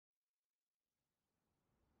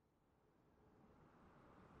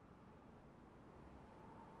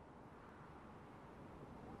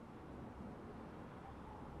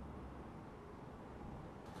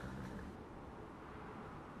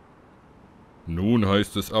Nun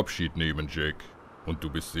heißt es Abschied nehmen, Jack. Und du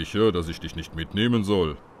bist sicher, dass ich dich nicht mitnehmen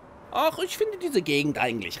soll? Ach, ich finde diese Gegend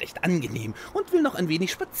eigentlich recht angenehm und will noch ein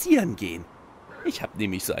wenig spazieren gehen. Ich habe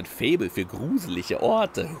nämlich so ein Faible für gruselige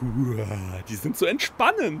Orte. Die sind so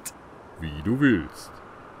entspannend. Wie du willst.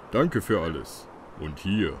 Danke für alles. Und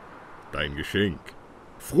hier, dein Geschenk.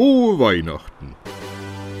 Frohe Weihnachten!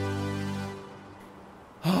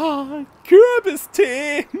 Ah,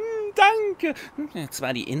 Kürbistee! Danke!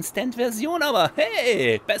 Zwar die Instant-Version, aber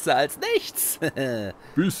hey, besser als nichts!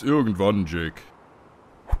 Bis irgendwann, Jack.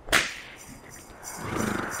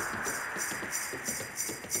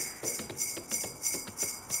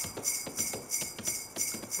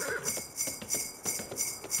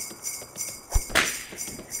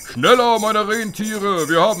 Schneller, meine Rentiere!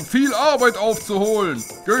 Wir haben viel Arbeit aufzuholen!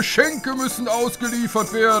 Geschenke müssen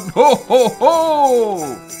ausgeliefert werden! Ho, ho, ho!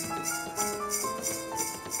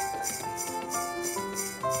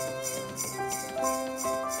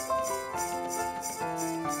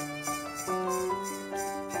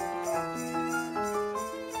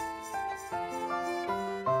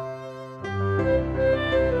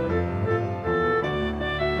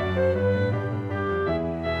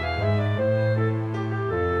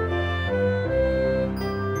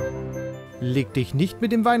 Leg dich nicht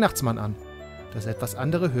mit dem Weihnachtsmann an. Das etwas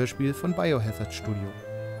andere Hörspiel von BIOHAZARD-STUDIO.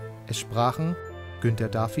 Es sprachen Günther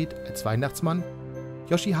David als Weihnachtsmann,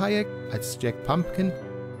 Yoshi Hayek als Jack Pumpkin,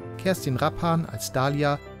 Kerstin Rappan als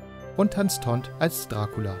Dahlia und Hans Tont als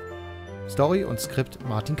Dracula. Story und Skript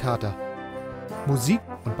Martin Carter. Musik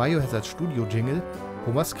und BIOHAZARD-STUDIO-Jingle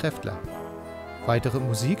Thomas Kräftler. Weitere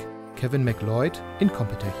Musik Kevin MacLeod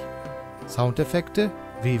Incompetech. Soundeffekte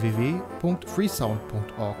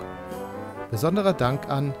www.freesound.org. Besonderer Dank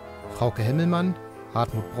an Frauke Hemmelmann,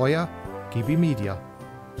 Hartmut Breuer, GBB-Media.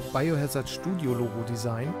 BIOHAZARD-STUDIO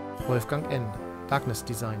Logo-Design Wolfgang N. Darkness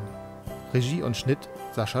Design. Regie und Schnitt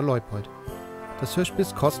Sascha Leupold. Das Hörspiel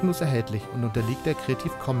ist kostenlos erhältlich und unterliegt der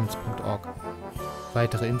creativecommons.org.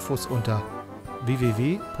 Weitere Infos unter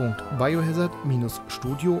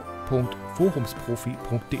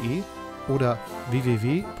www.biohazard-studio.forumsprofi.de oder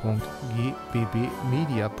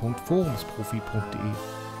www.gbb-media.forumsprofi.de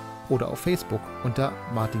oder auf Facebook unter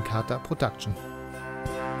Martin Carter Production.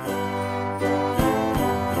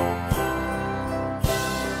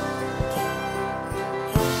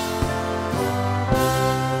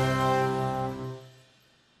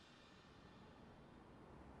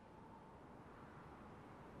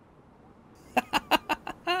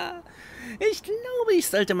 Ich glaube, ich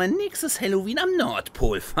sollte mein nächstes Halloween am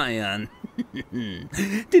Nordpol feiern.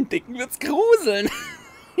 Den Dicken wird's gruseln.